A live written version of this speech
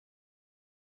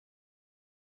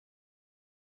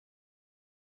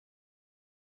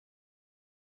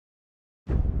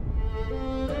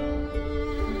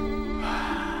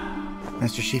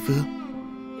Master Shifu?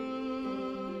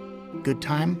 Good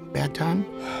time? Bad time?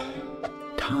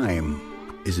 Time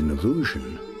is an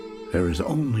illusion. There is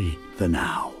only the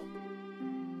now.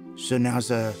 So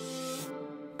now's a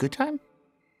good time?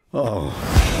 Oh.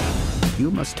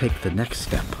 You must take the next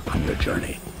step on your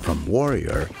journey, from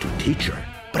warrior to teacher.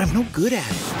 But I'm no good at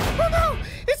it. Oh no!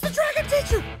 It's the dragon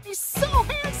teacher! He's so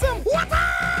handsome! What?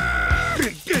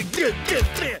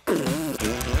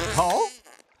 Paul?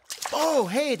 Oh,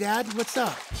 hey, Dad. What's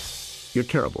up? You're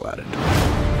terrible at it.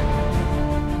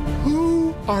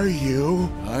 Who are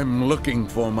you? I'm looking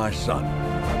for my son.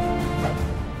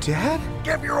 Dad?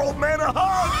 Give your old man a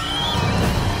hug!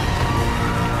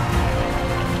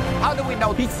 How do we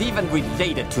know he's even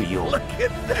related to you? Look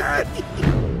at that!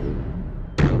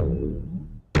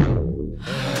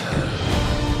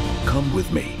 Come with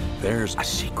me. There's a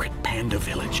secret panda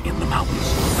village in the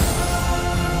mountains.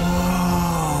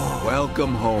 Whoa.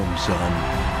 Welcome home, son.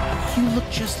 You look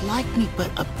just like me,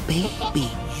 but a baby.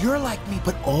 You're like me,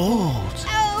 but old.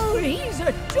 Oh, he's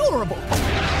adorable!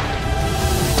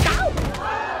 Ow!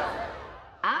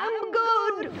 I'm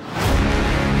good!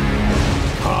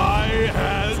 I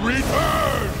has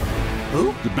returned!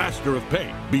 Who? The Master of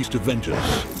Pain, Beast of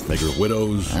Vengeance, Maker of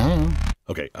Widows.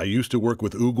 Okay, I used to work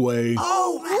with Oogway.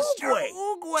 Oh, Master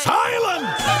Oogway!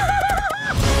 Silence!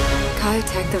 Kai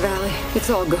attacked the valley. It's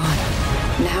all gone.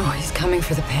 Now he's coming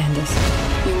for the pandas.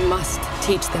 You must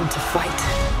teach them to fight.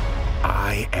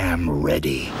 I am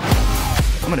ready.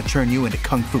 I'm gonna turn you into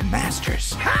Kung Fu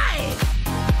masters. Hey!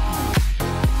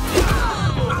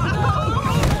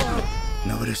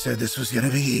 Nobody said this was gonna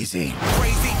be easy.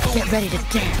 Get ready to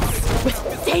dance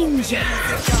with danger!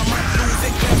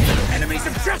 Enemies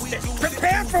of justice,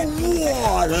 prepare for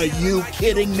war! Are you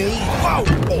kidding me?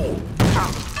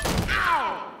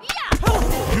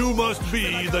 You must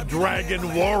be the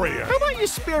Dragon Warrior. How about you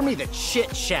spare me the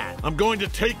chit-chat? I'm going to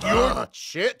take your...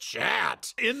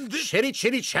 Chit-chat. in this... Chitty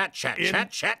chat-chat, In-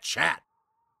 chat-chat-chat.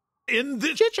 In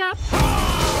this... Chit-chat.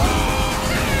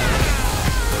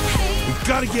 We've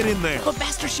got to get in there. But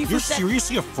Master Shifu You're said...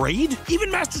 seriously afraid?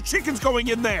 Even Master Chicken's going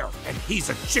in there. And he's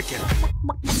a chicken.